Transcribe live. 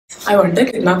I wonder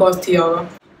कितना cost किया होगा.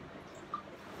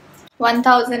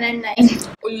 1009.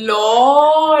 Oh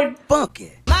Lord.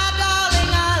 Funky.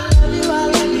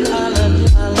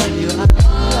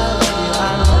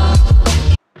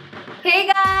 Hey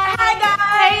guys! Hi guys.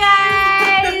 Hey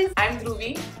guys! I'm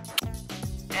Dhruvi.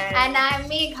 And I'm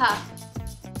Megha.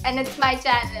 And it's my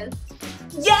channel.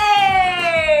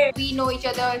 Yay! We know each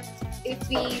other if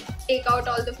we take out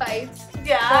all the fights.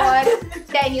 Yeah. For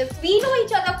 10 years. We know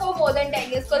each other for more than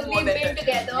 10 years because we've been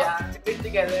together. Yeah, we've been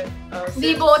together.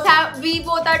 We both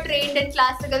are trained in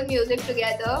classical music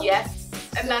together. Yes.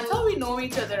 And that's how we know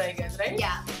each other, I guess, right?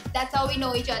 Yeah, that's how we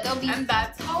know each other. And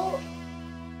that's how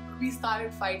we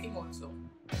started fighting also.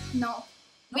 No,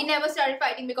 we never started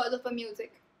fighting because of the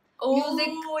music. Oh,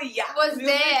 Music yeah. was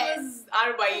Music there. was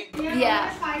our vibe.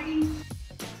 Yeah.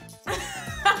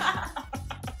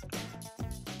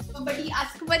 Somebody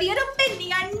ask for your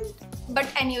opinion. But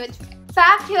anyway,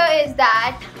 fact here is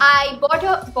that I bought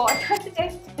her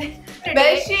today.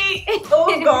 Well,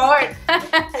 oh god.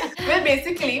 Well,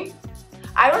 basically,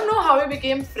 I don't know how we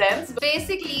became friends.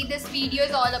 Basically, this video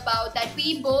is all about that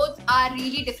we both are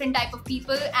really different type of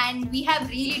people and we have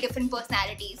really different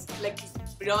personalities. Like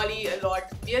really a lot.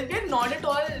 We are not at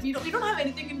all. We don't have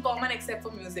anything in common except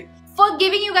for music. For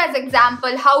giving you guys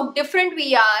example how different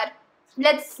we are,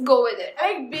 let's go with it.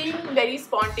 I like being very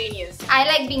spontaneous. I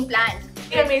like being planned.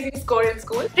 Pretty amazing score in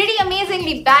school. Pretty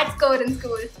amazingly bad score in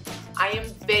school. I am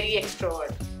very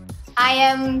extrovert. I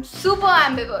am super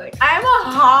ambivert. I am a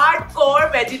hardcore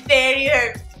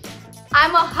vegetarian.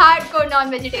 I'm a hardcore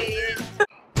non-vegetarian.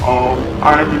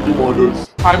 I am into murders.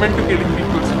 I'm into killing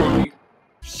people slowly.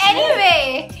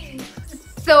 Anyway,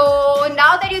 so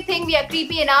now that you think we are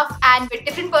creepy enough and with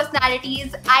different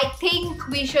personalities, I think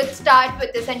we should start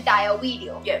with this entire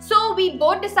video. Yes. So we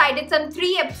both decided some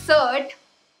 3 absurd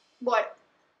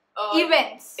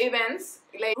events. Events.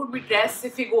 Like would we dress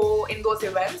if we go in those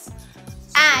events?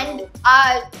 And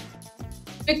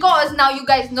because now you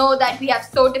guys know that we have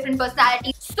so different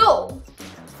personalities. So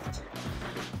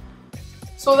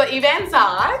the events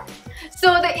are?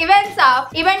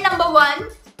 Event number 1.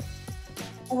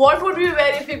 What would we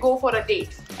wear if we go for a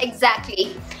date?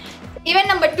 Exactly. Event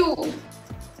number 2.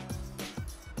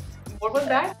 What was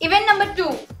that? Event number 2.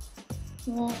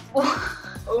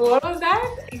 What was that?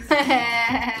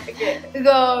 Okay.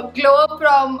 The glow up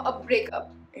from a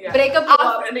breakup. Yeah. Breakup glow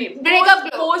up.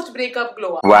 Post breakup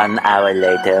glow up. 1 hour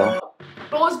later.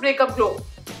 Post breakup glow.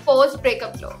 Post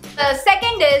breakup glow. The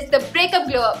second is the breakup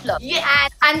glow up look. Yeah.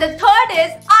 And the third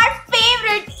is our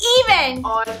favorite event.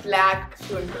 All black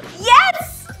shoulder.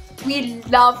 Yes! We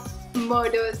love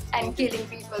murders and killing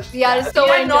people. We are so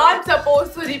We are into not it.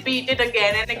 supposed to repeat it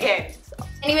again and again.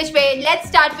 Any which way, let's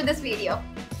start with this video.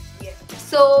 Yes.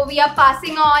 So we are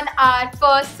passing on our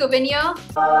first souvenir.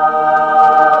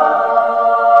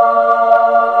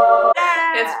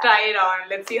 Let's try it on.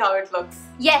 Let's see how it looks.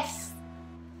 Yes.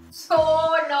 So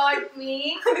not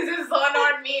me. This is so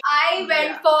not me. I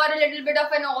went for a little bit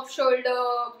of an off-shoulder,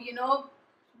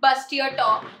 bustier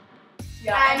top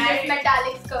and this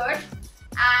metallic skirt.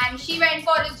 And she went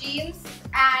for the jeans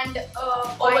and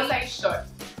oversized shirt.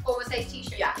 Oversized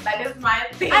t-shirt. Yeah, that is my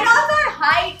thing. And also her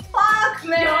height. Fuck,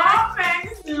 man. Yeah,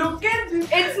 man. Look at this.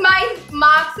 It's my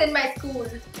marks in my school.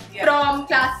 Yeah. From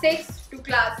class 6 to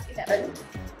class 11.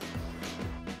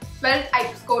 Well,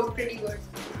 I scored pretty good.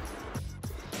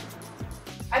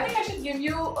 I think I should give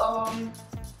you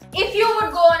If you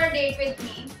would go on a date with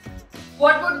me,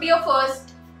 what would be your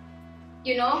first,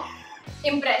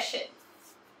 impression?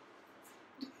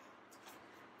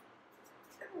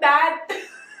 that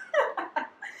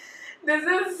this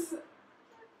is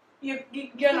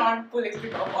you're not pulling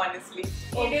it off, honestly.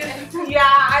 Okay. It is, yeah,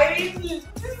 I mean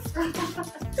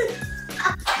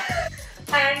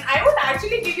and I would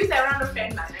actually give you 7 out of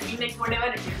 10, man. I mean, like whatever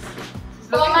it is.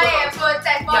 For Looking my good efforts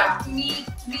and for me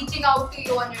reaching out to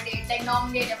you on your date, like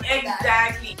normally I never do that.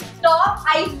 Exactly. Top,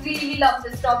 I really love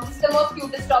this top. This is the most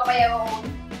cutest top I ever owned.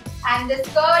 And this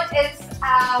skirt is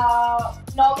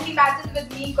normally matches with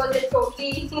me because it's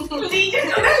totally. Lean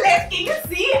it to the left, can you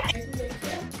see?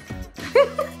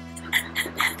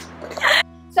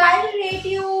 So I'll rate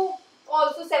you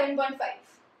also 7.5.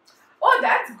 Oh,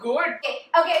 that's good.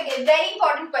 Okay. Very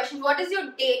important question. What is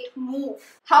your date move?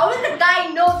 How will the guy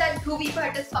know that Dhruvi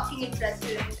Bhatt is fucking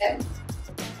interested in them?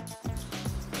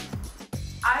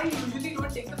 I usually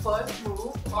don't take the first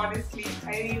move, honestly.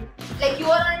 Like you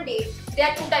are on a date. There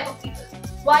are 2 types of people.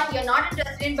 One, you're not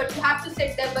interested in, but you have to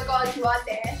sit there because you are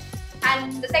there.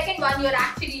 And the second one, you're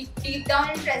actually deep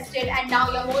down interested, and now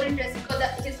you're more interested because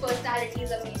his personality is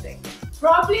amazing.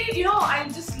 Probably, I'll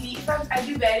just leave. I'll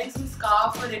be wearing some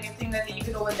scarf or anything and leave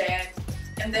it over there.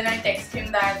 and then I text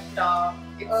him that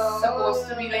it's supposed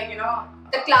to be like, you know,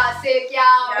 the classic,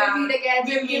 we'll meet again.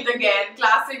 We'll meet again.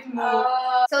 Classic move.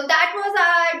 So that was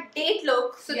our date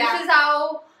look. So this is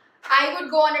how I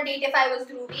would go on a date if I was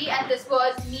Dhruvi, and this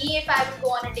was me if I would go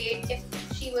on a date if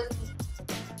she was me.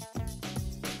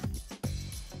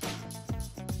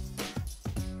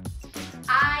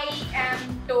 I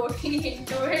am totally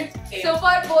into it. Okay. So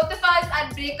for both of us,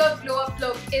 our breakup glow up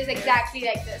look is exactly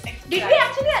like this. Did we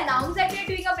actually announce that we are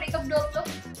doing a breakup glow up look?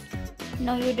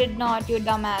 No, you did not, you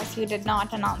dumbass. You did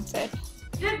not announce it.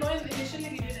 Yeah, no, initially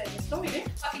we did, I guess. No, we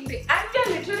didn't. Fucking great. And we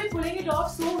are literally pulling it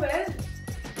off so well.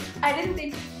 I didn't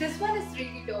think this one is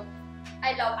really dope.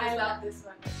 I love this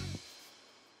one.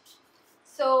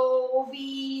 So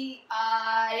we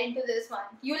are into this one.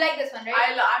 You like this one,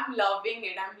 right? I'm loving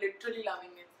it. I'm literally loving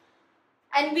it.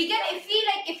 And we can,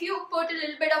 if you put a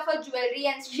little bit of a jewelry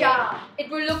and shit, it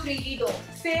will look really dope.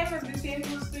 Same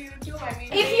goes to you too. I mean,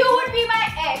 if you would be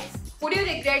my ex, would you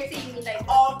regret seeing me like this?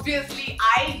 Obviously,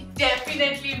 I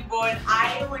definitely would.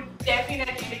 I would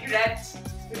definitely regret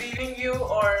leaving you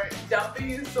or dumping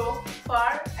you so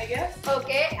far, I guess.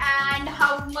 Okay, and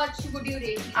how much would you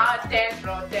rate me? 10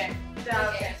 bro, 10. 10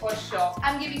 out of 10 for sure.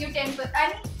 I'm giving you 10%.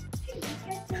 I mean,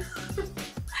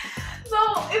 so,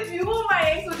 if you were my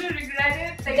ex, would you regret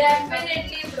it? Like,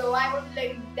 definitely bro, I would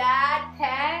like that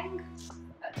hang.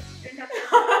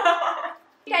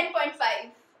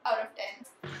 10.5 out of 10.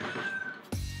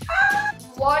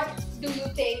 What do you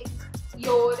think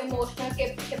your emotional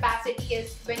capacity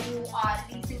is when you are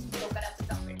recently broken up with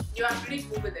somebody? Yeah, I'm pretty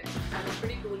cool with it. I was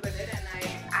pretty cool with it and I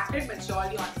acted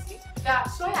maturely, honestly. Yeah,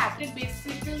 so I acted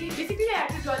basically I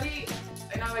acted really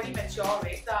in a very mature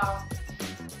way.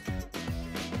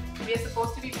 We are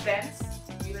supposed to be friends.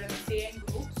 We were in the same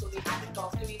group, so we had to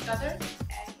talk to each other.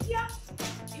 And yeah,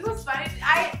 it was fun.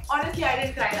 Honestly, I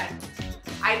didn't cry that much.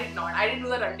 I did not. I didn't do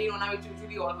the Randi Rona which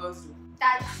usually all girls do.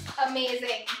 That's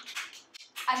amazing.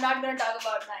 I'm not gonna talk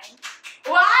about mine.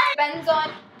 Why? Depends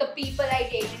on the people I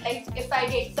dated. Like if I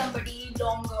date somebody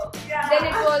longer, Yeah. then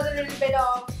it was a little bit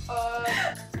of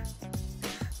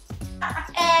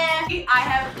I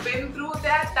have been through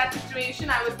that situation.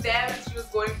 I was there when she was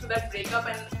going through that breakup,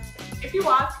 and if you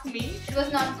ask me, it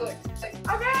was not good.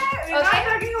 okay, we're not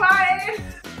talking about it.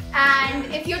 And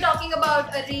if you're talking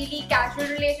about a really casual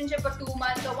relationship for 2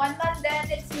 months or 1 month, then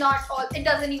it's not all. It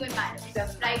doesn't even matter. It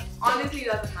doesn't right? matter. Honestly,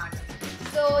 it doesn't matter.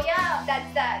 So yeah,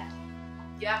 that's that.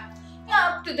 Yeah.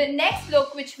 Now to the next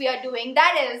look which we are doing.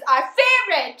 That is our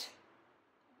favorite.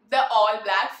 The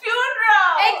all-black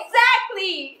funeral.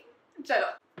 Exactly.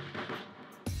 Chalo.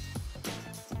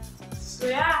 So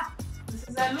yeah, this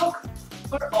is our look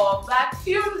for all-black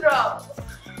funeral.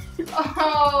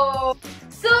 Oh.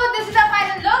 So this is our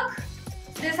final look.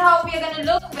 This is how we are gonna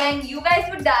look when you guys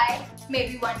would die.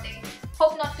 Maybe one day.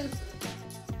 Hope not too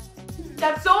soon.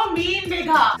 That's so mean,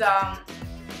 Megha.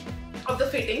 Of the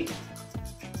fitting.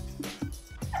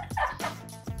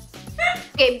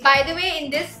 Okay, by the way, in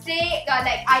this day,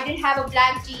 like I didn't have a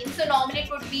black jeans, so normally it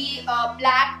would be a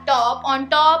black top on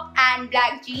top and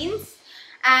black jeans.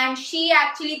 And she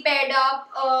actually paired up,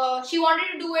 she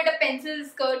wanted to do it a pencil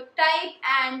skirt type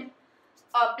and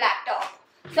a black top.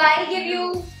 So I'll give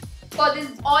you, for this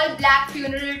all black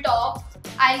funeral top,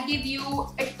 I'll give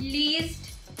you at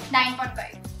least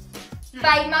 9.5.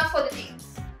 5 marks for the jeans.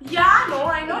 Yeah, no,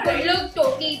 I know, It right? would look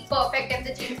totally perfect if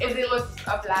the jeans If would it be. was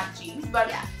a black jeans, but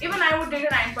Yeah. even I would rate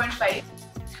a 9.5.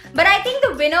 But I think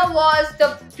the winner was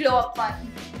the glow up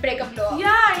one. Breakup glow up.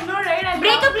 Yeah, I know, right?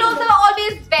 Breakup glows are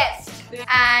always best. Yeah.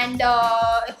 And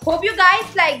hope you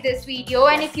guys like this video.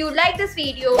 And if you like this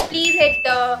video, please hit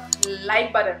the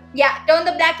like button. turn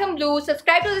the black and blue,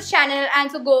 subscribe to this channel,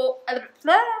 and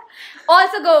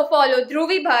also go follow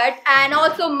Dhruvi Bhatt and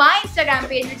also my Instagram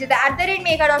page, which is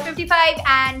 @makeup55.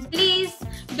 And please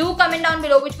do comment down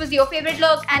below which was your favorite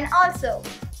look, and also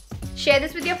share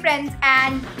this with your friends.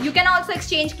 And you can also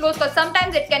exchange clothes, because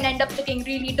sometimes it can end up looking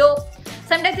really dope,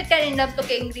 sometimes it can end up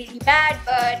looking really bad,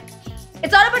 but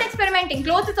it's all about experimenting.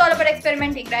 Clothes is all about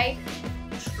experimenting, right?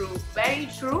 True, very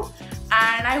true.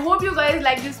 And I hope you guys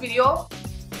like this video,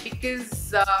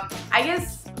 because I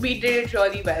guess we did it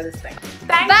really well this time.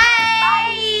 Thanks.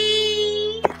 Bye!